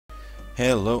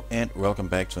Hello and welcome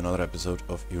back to another episode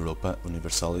of Europa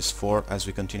Universalis IV as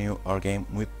we continue our game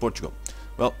with Portugal.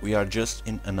 Well, we are just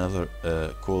in another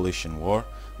coalition war.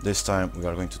 This time we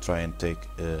are going to try and take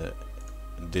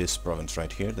this province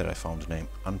right here that I found the name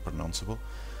unpronounceable.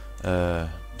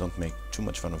 Don't make too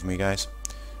much fun of me, guys.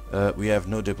 We have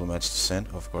no diplomats to send,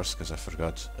 of course, because I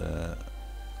forgot.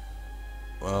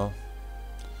 Well,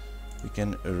 we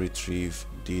can retrieve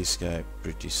this guy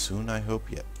pretty soon, I hope.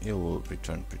 Yeah, he will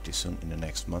return pretty soon in the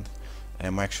next month.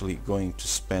 I'm actually going to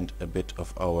spend a bit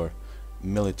of our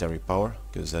military power,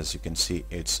 because as you can see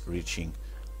it's reaching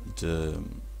the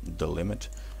limit.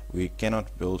 We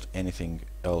cannot build anything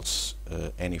else,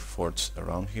 any forts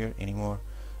around here anymore.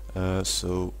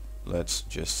 So let's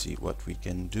just see what we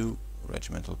can do.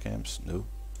 Regimental camps, no.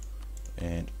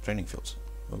 And training fields,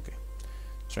 okay.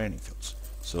 Training fields.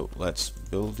 So let's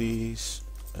build these.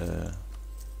 There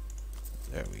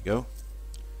we go.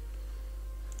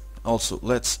 Also,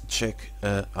 let's check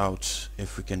out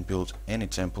if we can build any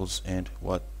temples and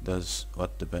what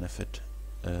the benefit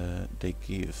they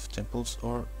give, temples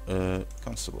or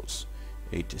constables.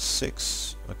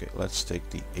 86. Okay, let's take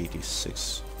the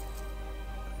 86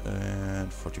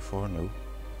 and 44. No.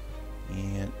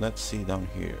 And let's see down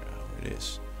here how it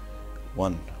is.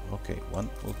 1. Okay, 1,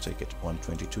 we'll take it.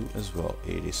 122 as well.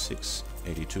 86,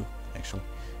 82 actually,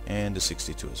 and the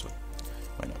 62 as well.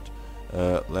 Why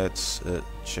not? Let's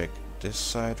check this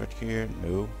side right here.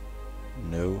 No,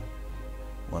 no.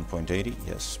 1.80,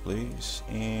 yes please.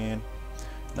 And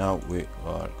now we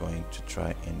are going to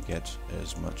try and get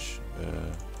as much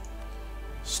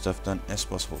stuff done as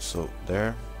possible. So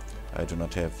there, I do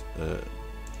not have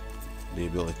the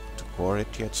ability to core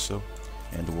it yet, so,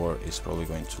 and the war is probably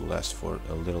going to last for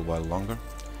a little while longer.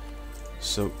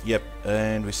 So yep,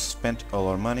 and we spent all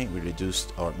our money, we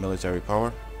reduced our military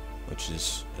power, which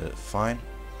is fine.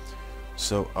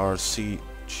 So our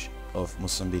siege of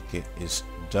Mozambique is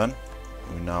done.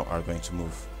 We now are going to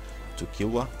move to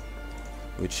Kilwa,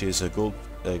 which is a gold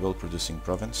producing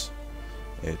province.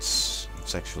 It's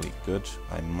actually good.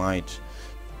 I might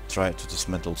try to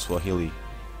dismantle Swahili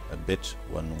a bit,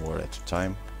 one war at a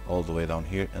time, all the way down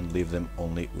here, and leave them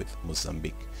only with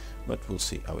Mozambique, but we'll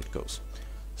see how it goes.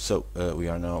 So we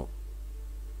are now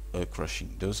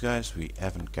crushing those guys. We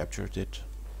haven't captured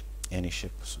any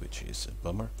ships, which is a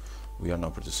bummer. We are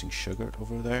now producing sugar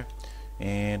over there,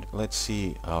 and let's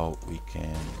see how we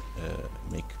can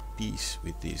make peace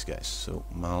with these guys. So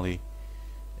Mali,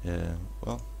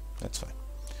 well, that's fine.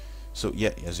 So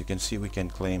yeah, as you can see, we can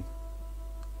claim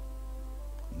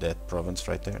that province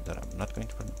right there that I'm not going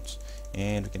to pronounce,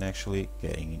 and we can actually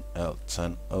get in a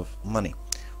ton of money,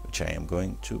 which I am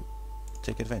going to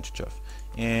take advantage of,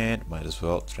 and might as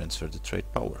well transfer the trade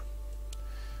power.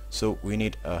 So we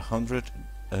need 100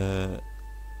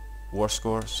 war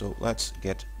score, so let's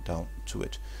get down to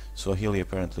it. Swahili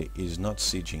apparently is not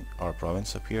sieging our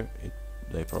province up here.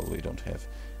 They probably don't have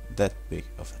that big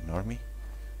of an army.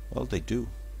 Well, they do.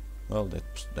 Well,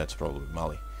 that's probably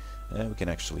Mali. We can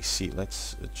actually see,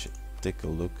 let's take a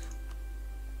look.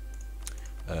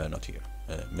 Not here.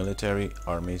 Military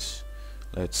armies.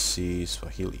 Let's see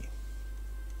Swahili.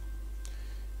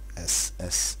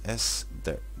 SSS.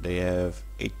 There they have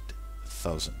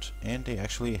 8,000, and they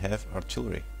actually have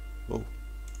artillery. Whoa,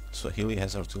 Swahili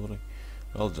has artillery.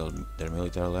 Well, their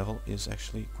military level is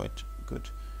actually quite good.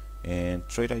 And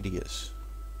trade ideas.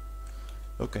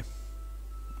 Okay,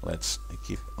 let's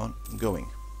keep on going.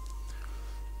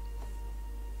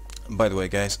 By the way,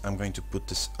 guys, I'm going to put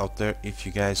this out there. If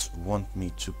you guys want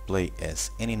me to play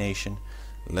as any nation,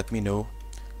 let me know.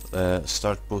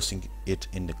 Start posting it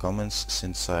in the comments,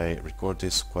 since I record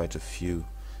this quite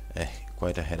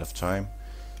ahead of time.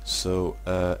 So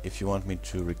if you want me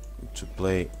to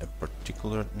play a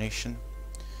particular nation,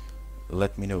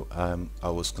 let me know. I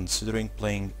was considering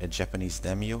playing a Japanese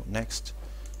daimyo next,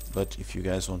 but if you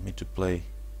guys want me to play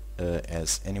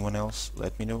as anyone else,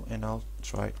 let me know, and I'll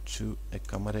try to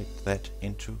accommodate that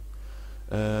into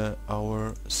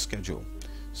our schedule.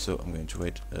 So I'm going to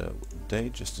wait a day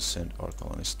just to send our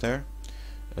colonists there.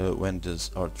 When does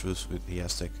our truce with the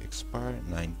Aztec expire?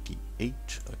 98.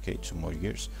 Okay, 2 more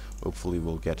years. Hopefully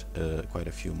we'll get quite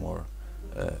a few more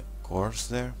cores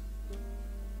there.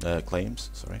 Claims,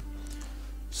 sorry.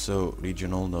 So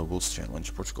regional nobles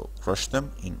challenge Portugal. Crush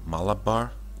them in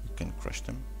Malabar. We can crush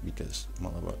them because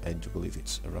Malabar, I do believe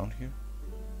it's around here.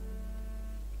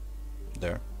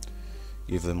 There.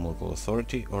 Give them local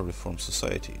authority or reform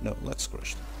society. No, let's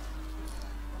crush them.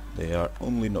 They are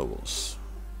only nobles.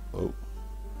 Oh.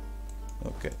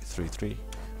 Okay, 3-3.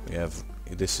 We have,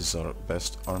 this is our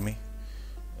best army.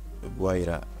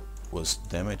 Guaira was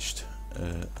damaged.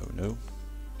 Oh no.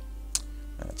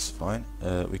 that's fine.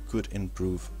 We could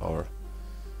improve our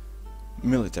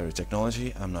military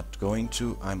technology. I'm not going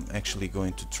to. I'm actually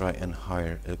going to try and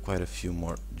hire quite a few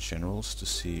more generals to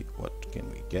see what can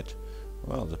we get.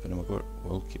 Well, the Panamagor,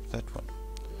 we'll keep that one.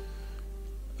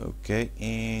 Okay,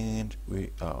 and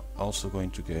we are also going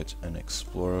to get an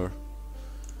explorer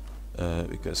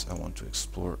because I want to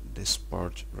explore this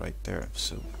part right there.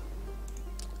 So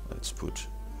let's put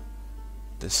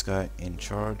this guy in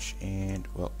charge, and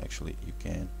well, actually you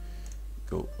can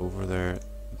go over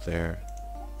there,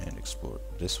 and explore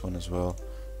this one as well,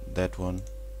 that one,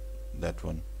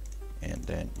 and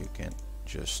then you can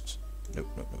just no.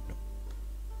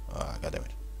 Ah,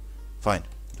 goddammit. Fine,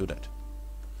 do that.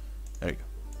 There you go.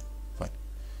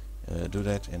 Fine. Do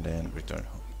that and then return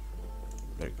home.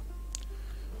 There you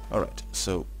go. Alright,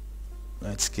 so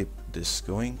let's keep this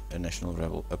going. A National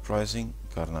Rebel Uprising,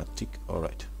 Karnatik.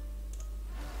 Alright.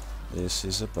 This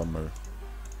is a bummer.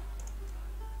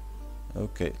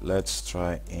 Okay, let's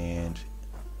try and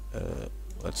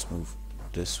let's move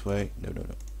this way. No,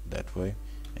 that way,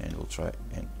 and we'll try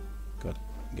and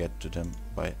get to them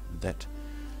by that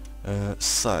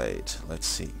side. Let's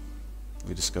see.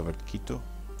 We discovered Quito.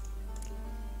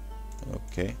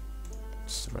 Okay,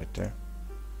 it's right there.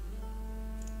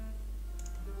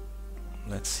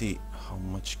 Let's see how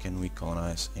much can we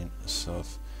colonize in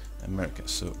South America.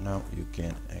 So now you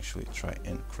can actually try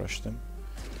and crush them.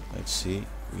 Let's see.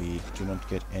 We do not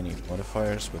get any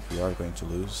modifiers, but we are going to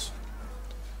lose.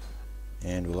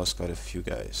 And we lost quite a few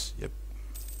guys. Yep.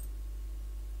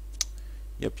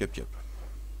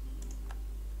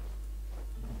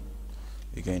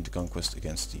 We gained conquest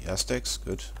against the Aztecs.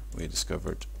 Good. We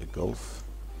discovered the Gulf,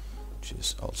 which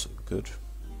is also good.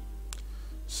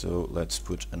 So let's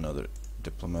put another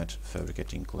diplomat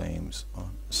fabricating claims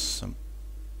on some.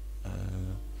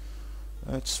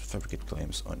 Let's fabricate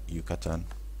claims on Yucatan.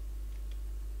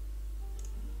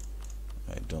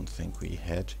 I don't think we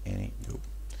had any. No.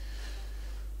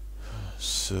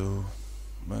 So,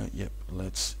 yep.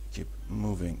 Let's keep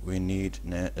moving. We need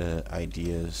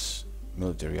ideas,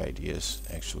 military ideas.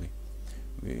 Actually,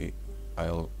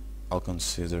 I'll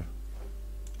consider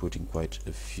putting quite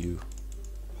a few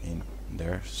in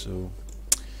there. So,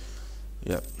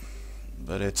 yeah.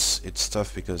 But it's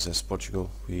tough because as Portugal,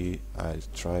 I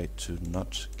try to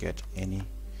not get any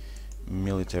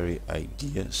military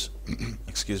ideas.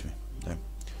 Excuse me. Damn.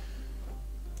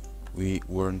 We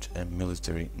weren't a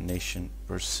military nation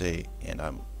per se, and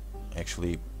I'm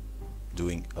actually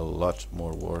doing a lot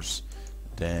more wars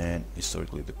than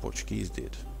historically the Portuguese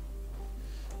did.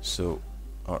 So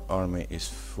our army is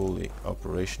fully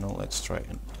operational. Let's try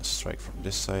and strike from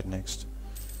this side next.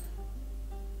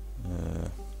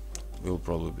 We'll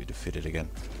probably be defeated again.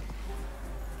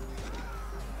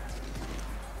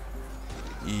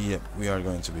 Yep, we are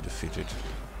going to be defeated.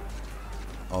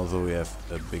 Although we have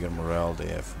a bigger morale, they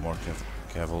have more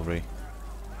cavalry,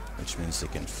 which means they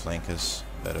can flank us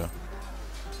better.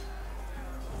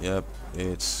 Yep,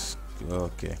 it's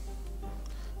okay.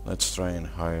 Let's try and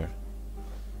hire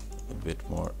a bit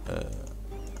more,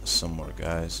 some more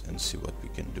guys, and see what we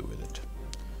can do with it.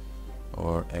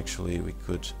 Or actually we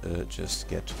could just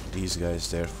get these guys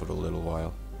there for a little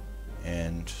while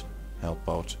and help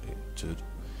out to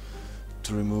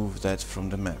remove that from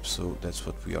the map. So that's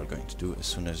what we are going to do as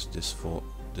soon as this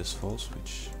falls,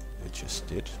 which it just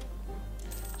did.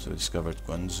 So we discovered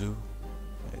Guangzhou.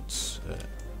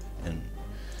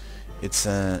 It's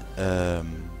a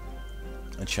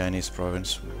Chinese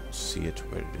province. We'll see it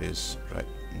where it is right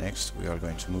next. We are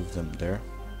going to move them there.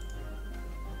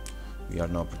 We are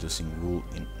now producing wool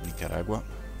in Nicaragua.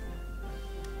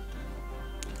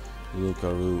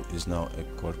 Lucaru is now a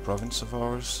core province of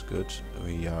ours. Good.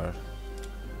 We are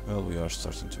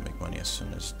starting to make money as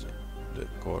soon as the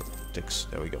core ticks.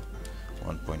 There we go.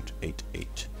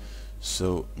 1.88.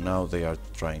 So now they are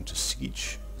trying to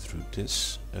siege through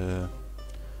this.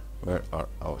 Where are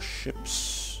our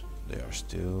ships? They are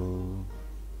still...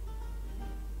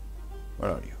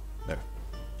 Where are you? There.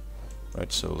 Right,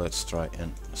 so let's try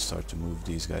and start to move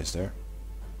these guys there.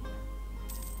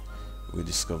 We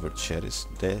discovered Sheris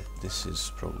there. This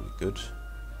is probably good.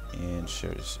 And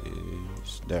Sheris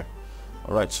is there.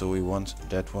 Alright, so we want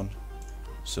that one.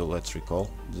 So let's recall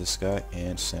this guy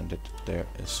and send it there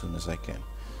as soon as I can.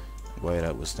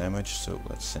 Guaira was damaged, so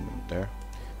let's send him there.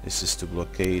 This is to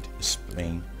blockade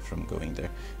Spain from going there.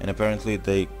 And apparently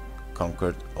they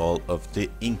conquered all of the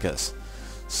Incas.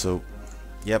 So,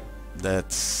 yep,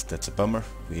 that's a bummer.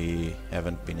 We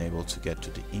haven't been able to get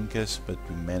to the Incas, but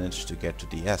we managed to get to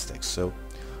the Aztecs. So,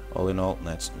 all in all,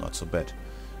 that's not so bad.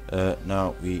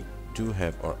 Now we do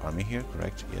have our army here,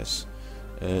 correct? Yes.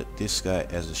 This guy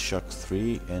has a shock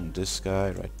 3 and this guy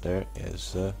right there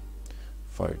has a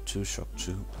fire 2, shock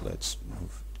 2. Let's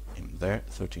move him there,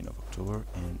 13th of October,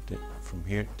 and from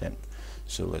here 10.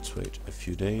 So let's wait a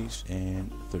few days,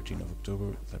 and 13th of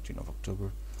October, 13th of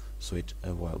October, so wait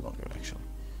a while longer actually.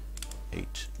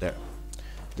 8, there.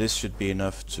 This should be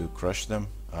enough to crush them,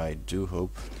 I do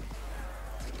hope.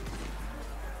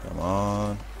 Come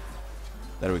on.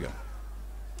 There we go.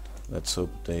 Let's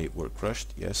hope they were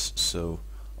crushed, yes. So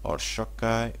our shock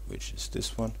guy, which is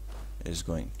this one, is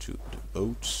going to the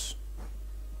boats.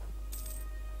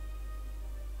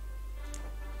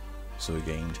 So we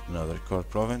gained another core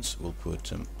province, we'll put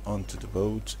them onto the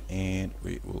boat and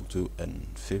we will do an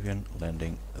amphibian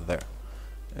landing there.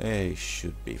 They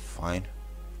should be fine.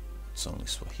 It's only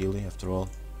Swahili after all.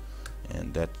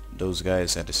 And that those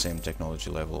guys had the same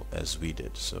technology level as we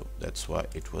did, so that's why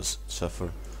it was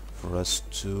tougher for us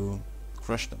to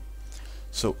crush them.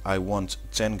 So I want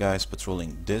 10 guys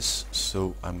patrolling this,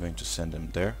 so I'm going to send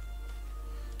them there.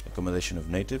 Accommodation of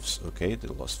natives, okay, they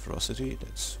lost ferocity,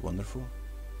 that's wonderful.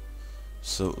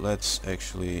 So let's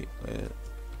actually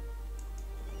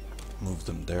move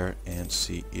them there and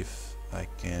see if I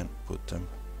can put them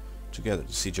together.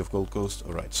 The Siege of Gold Coast,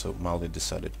 alright, so Mali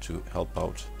decided to help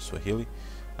out Swahili.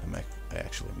 I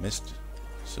actually missed,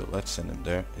 so let's send them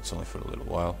there. It's only for a little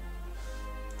while.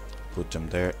 Put them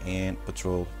there and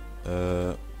patrol,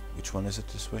 which one is it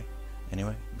this way?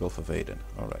 Anyway, Gulf of Aden,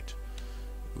 alright.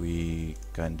 We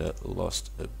kinda lost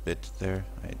a bit there,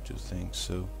 I do think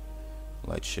so.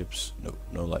 Light ships,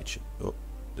 no light ship, oh,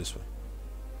 this way.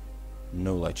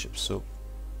 No light ships, so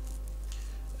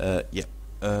yeah,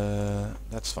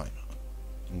 that's fine.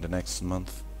 In the next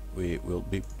month we will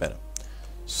be better.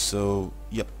 So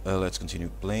yep, let's continue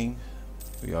playing.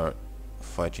 We are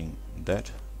fighting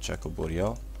that Chaco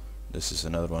Boreal. This is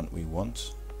another one we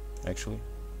want actually.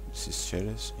 This is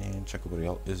Cheres and Chaco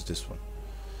Boreal is this one.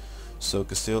 So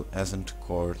Castile hasn't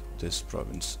cored this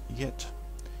province yet,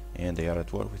 and they are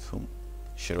at war with whom?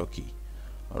 Cherokee.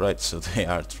 Alright, so they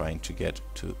are trying to get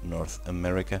to North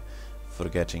America,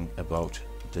 forgetting about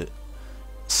the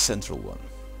central one.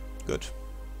 Good.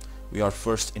 We are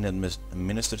first in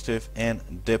administrative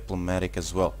and diplomatic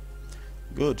as well.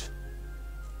 Good.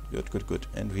 Good.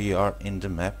 And we are in the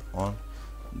map on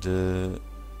the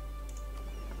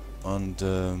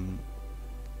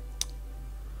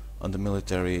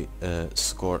military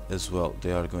score as well.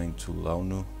 They are going to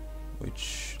Lamu,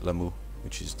 which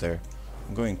is there.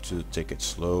 I'm going to take it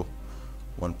slow,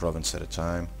 one province at a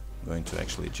time. I'm going to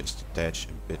actually just attach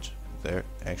a bit there.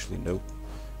 Actually no,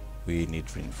 we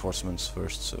need reinforcements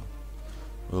first, so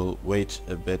we'll wait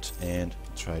a bit and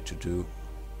try to do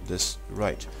this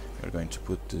right. We're going to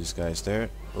put these guys there.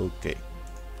 Okay,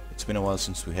 it's been a while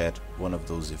since we had one of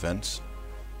those events.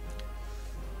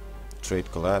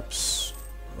 Trade collapse.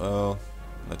 Well,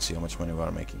 let's see how much money we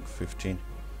are making. 15.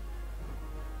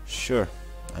 Sure,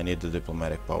 I need the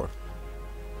diplomatic power.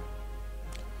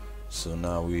 So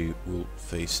now we will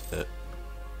face a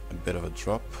bit of a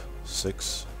drop.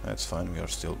 6, that's fine, we are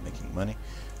still making money.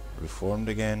 Reformed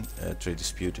again, trade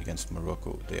dispute against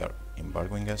Morocco, they are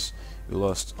embargoing us. We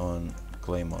lost on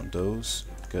claim on those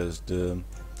because the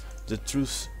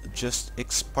truce just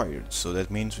expired, so that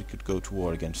means we could go to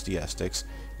war against the Aztecs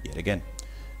yet again.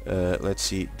 Let's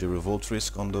see, the revolt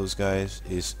risk on those guys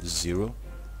is 0.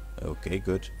 Okay,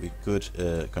 good, we could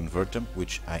convert them,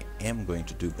 which I am going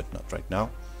to do, but not right now.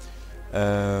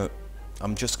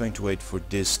 I'm just going to wait for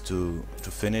this to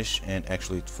finish, and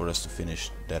actually for us to finish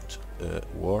that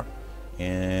war.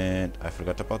 And I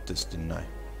forgot about this, didn't I?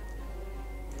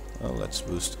 Well, let's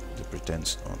boost the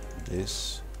pretense on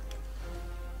this.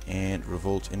 And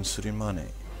revolt in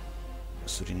Suriname.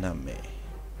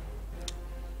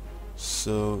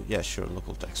 So yeah, sure,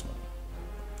 local tax money.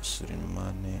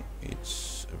 Suriname,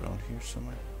 it's around here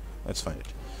somewhere. Let's find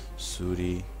it.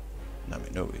 Suriname,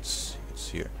 no, it's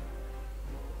here.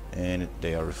 And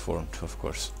they are reformed, of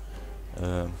course.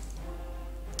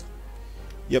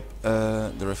 Yep,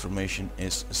 the Reformation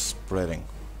is spreading,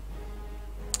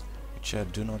 which I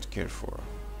do not care for.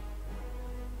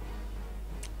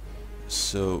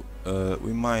 So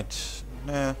we might,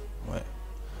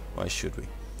 why should we?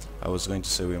 I was going to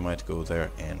say we might go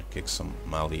there and kick some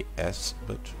Mali ass,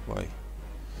 but why?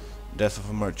 Death of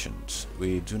a merchant.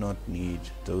 We do not need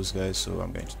those guys, so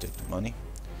I'm going to take the money.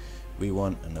 We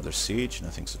won another siege,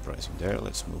 nothing surprising there.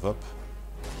 Let's move up.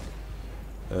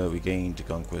 We gained the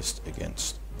conquest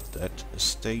against that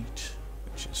state,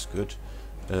 which is good.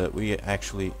 We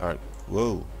actually are...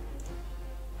 Whoa!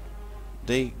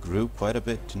 They grew quite a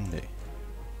bit, didn't they?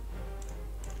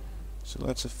 So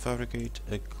let's fabricate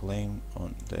a claim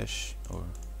on Dash, or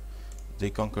they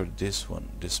conquered this one,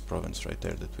 this province right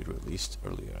there that we released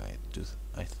earlier,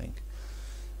 I think.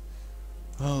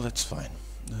 Well, that's fine.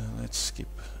 Let's keep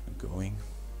going.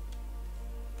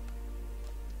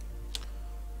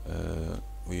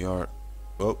 We are...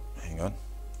 oh, hang on.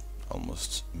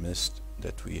 Almost missed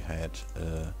that we had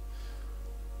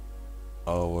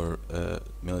our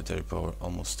military power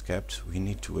almost capped. We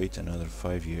need to wait another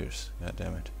 5 years. God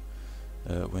damn it.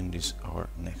 When is our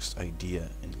next idea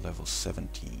in level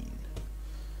 17?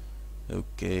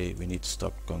 Okay, we need to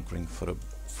stop conquering for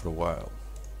a while.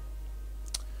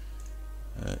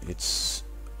 It's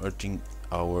hurting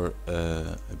our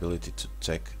ability to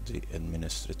tech the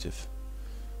administrative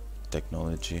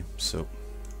technology, so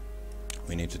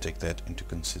we need to take that into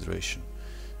consideration.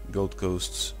 Gold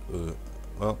Coasts,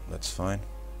 well, that's fine.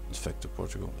 In fact, to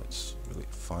Portugal, that's really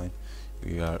fine.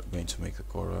 We are going to make a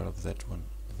core out of that one,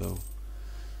 though.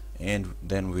 And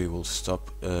then we will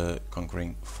stop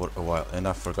conquering for a while. And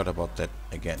I forgot about that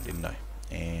again, didn't I?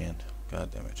 And god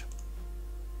damn it.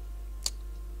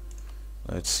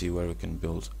 Let's see where we can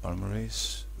build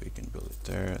armories. We can build it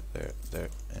there, there, there,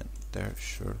 and there,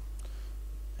 sure.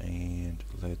 And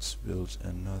let's build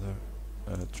another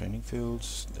training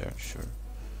fields there, sure.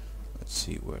 Let's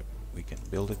see where we can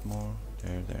build it more.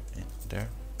 There, there, and there.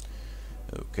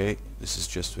 Okay, this is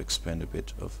just to expand a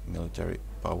bit of military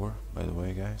power, by the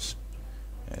way, guys.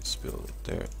 Let's build it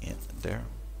there and there.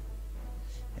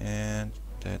 And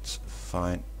that's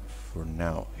fine for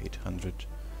now. 800.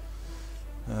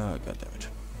 God damn it.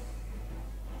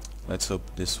 Let's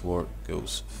hope this war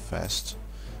goes fast.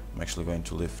 I'm actually going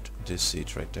to lift this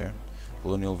siege right there.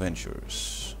 Colonial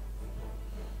Ventures.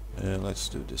 Let's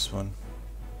do this one.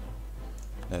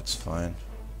 That's fine.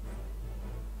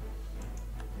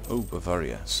 Oh,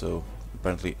 Bavaria. So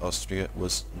apparently Austria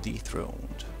was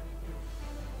dethroned.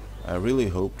 I really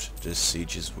hoped these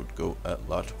sieges would go a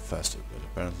lot faster, but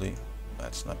apparently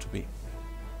that's not to be.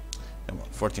 Come on,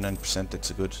 49%,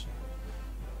 that's a good...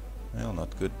 well,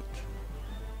 not good,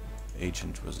 but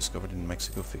agent was discovered in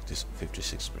Mexico,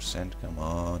 56%, come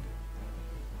on.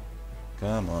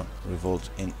 Come on, revolt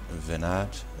in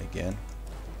Venad again.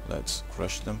 Let's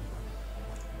crush them.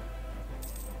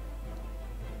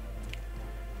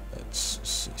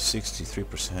 That's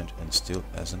 63% and still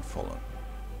hasn't fallen.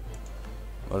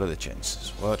 What are the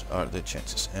chances? What are the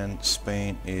chances? And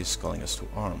Spain is calling us to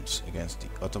arms against the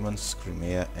Ottomans,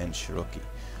 Crimea and Cherokee.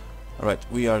 Alright,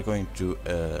 we are going to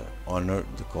honor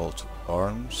the call to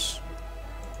arms.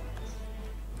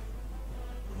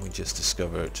 We just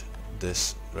discovered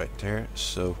this right there,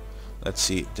 so let's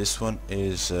see. This one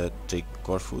is take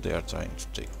Corfu. They are trying to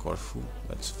take Corfu.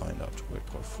 Let's find out where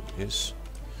Corfu is.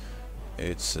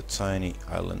 It's a tiny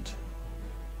island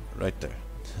right there.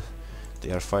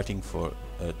 They are fighting for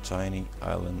a tiny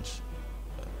island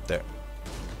there.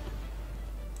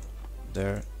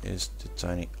 There is the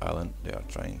tiny island they are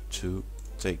trying to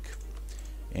take.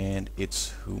 And it's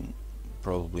whom?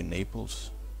 Probably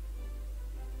Naples.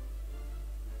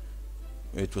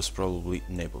 It was probably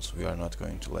Naples. We are not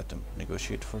going to let them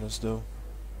negotiate for us though.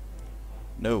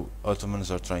 No, Ottomans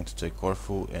are trying to take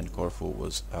Corfu, and Corfu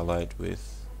was allied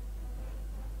with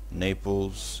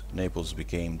Naples. Naples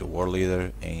became the war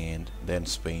leader, and then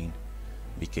Spain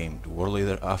became the war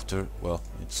leader after. Well,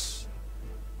 it's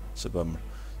a bummer.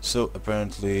 So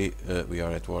apparently we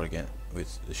are at war again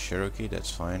with the Cherokee.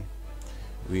 That's fine.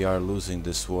 We are losing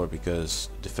this war because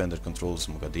Defender controls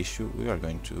Mogadishu. We are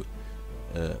going to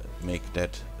make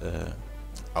that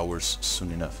ours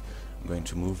soon enough. I'm going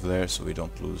to move there so we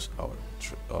don't lose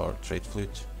our trade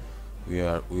fleet.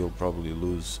 We'll probably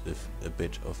lose a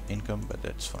bit of income, but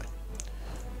that's fine.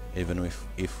 Even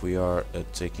if we are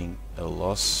taking a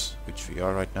loss, which we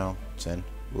are right now, 10.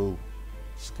 Whoa,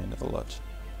 it's kind of a lot.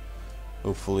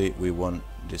 Hopefully we win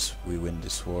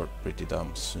this war pretty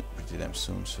damn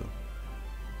soon. So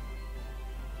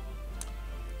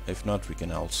if not, we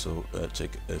can also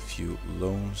take a few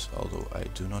loans, although I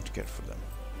do not care for them.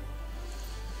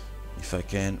 If I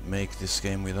can make this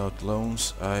game without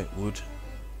loans, I would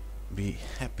be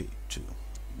happy to.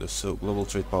 So global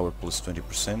trade power plus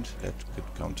 20%, that could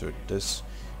counter this.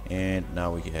 And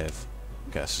now we have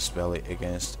Casus Belli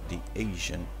against the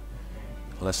Asian,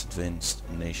 less advanced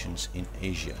nations in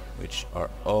Asia, which are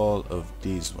all of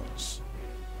these ones.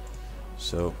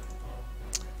 So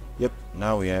yep,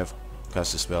 now we have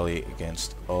Casus Belli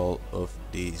against all of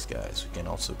these guys. We can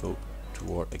also go to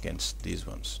war against these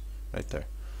ones right there.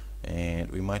 And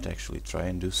we might actually try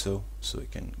and do so we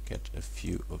can get a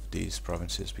few of these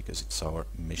provinces, because it's our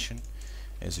mission,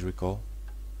 as you recall.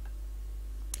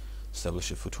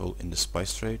 Establish a foothold in the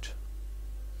spice trade.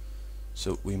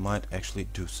 So we might actually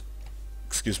do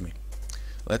excuse me,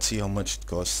 Let's see how much it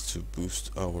costs to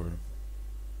boost our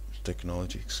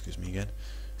technology. Excuse me again.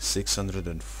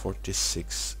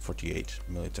 648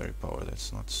 military power.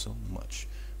 That's not so much.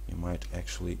 We might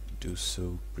actually do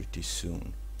so pretty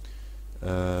soon.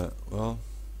 Well,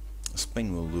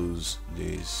 Spain will lose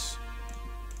this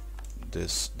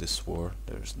war.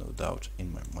 There's no doubt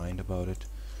in my mind about it.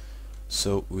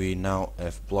 So we now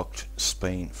have blocked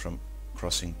Spain from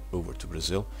crossing over to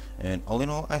Brazil, and all in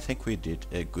all I think we did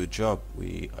a good job.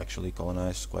 We actually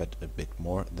colonized quite a bit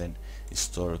more than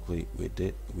historically we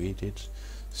did,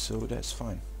 so that's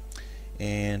fine.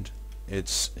 And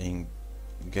it's in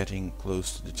getting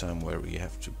close to the time where we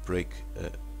have to break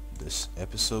this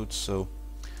episode, so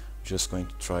I'm just going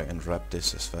to try and wrap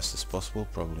this as fast as possible.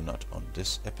 Probably not on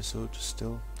this episode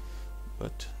still,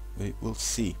 but we will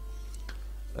see.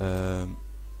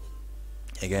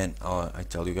 Again, I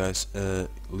tell you guys,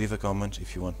 leave a comment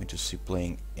if you want me to see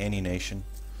playing any nation.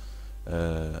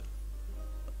 I'll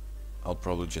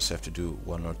probably just have to do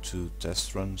 1 or 2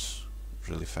 test runs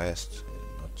really fast,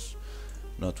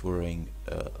 not worrying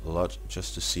a lot,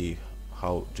 just to see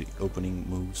how the opening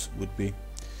moves would be.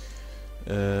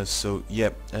 So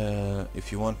yeah,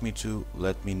 if you want me to,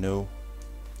 let me know.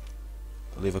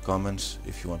 Leave a comment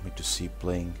if you want me to see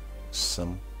playing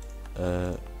some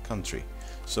country.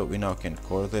 So we now can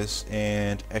core this,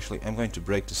 and actually I'm going to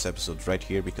break this episode right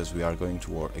here because we are going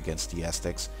to war against the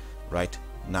Aztecs right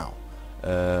now.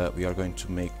 We are going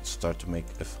to start to make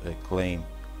a claim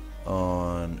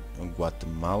on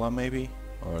Guatemala maybe,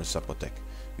 or Zapotec.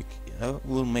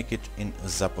 We'll make it in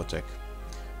Zapotec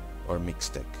or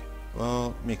Mixtec.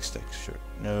 Well, Mixtec, sure.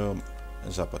 No,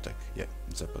 Zapotec. Yeah,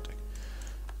 Zapotec.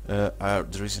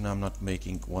 The reason I'm not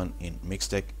making one in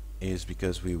Mixtec is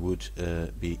because we would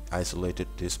be isolated.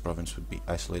 This province would be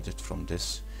isolated from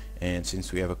this, and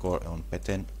since we have a core on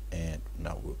Petén and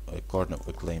now a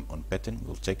claim on Petén,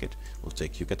 we'll take it. We'll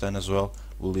take Yucatan as well.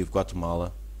 We'll leave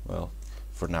Guatemala, well,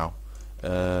 for now,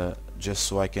 just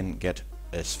so I can get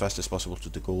as fast as possible to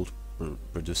the gold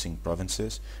producing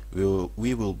provinces.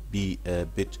 We will be a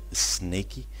bit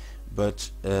snaky,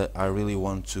 but I really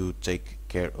want to take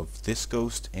care of this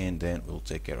coast, and then we'll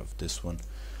take care of this one.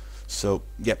 So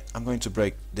yeah, I'm going to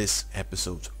break this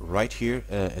episode right here.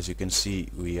 As you can see,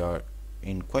 we are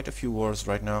in quite a few wars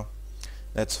right now.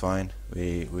 That's fine.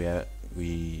 We have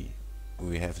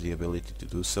the ability to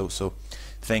do so. So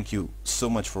thank you so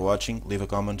much for watching. Leave a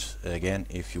comment again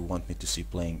if you want me to see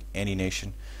playing any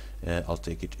nation. I'll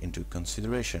take it into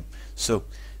consideration. So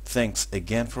thanks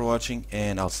again for watching,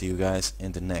 and I'll see you guys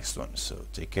in the next one. So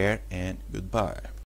take care and goodbye.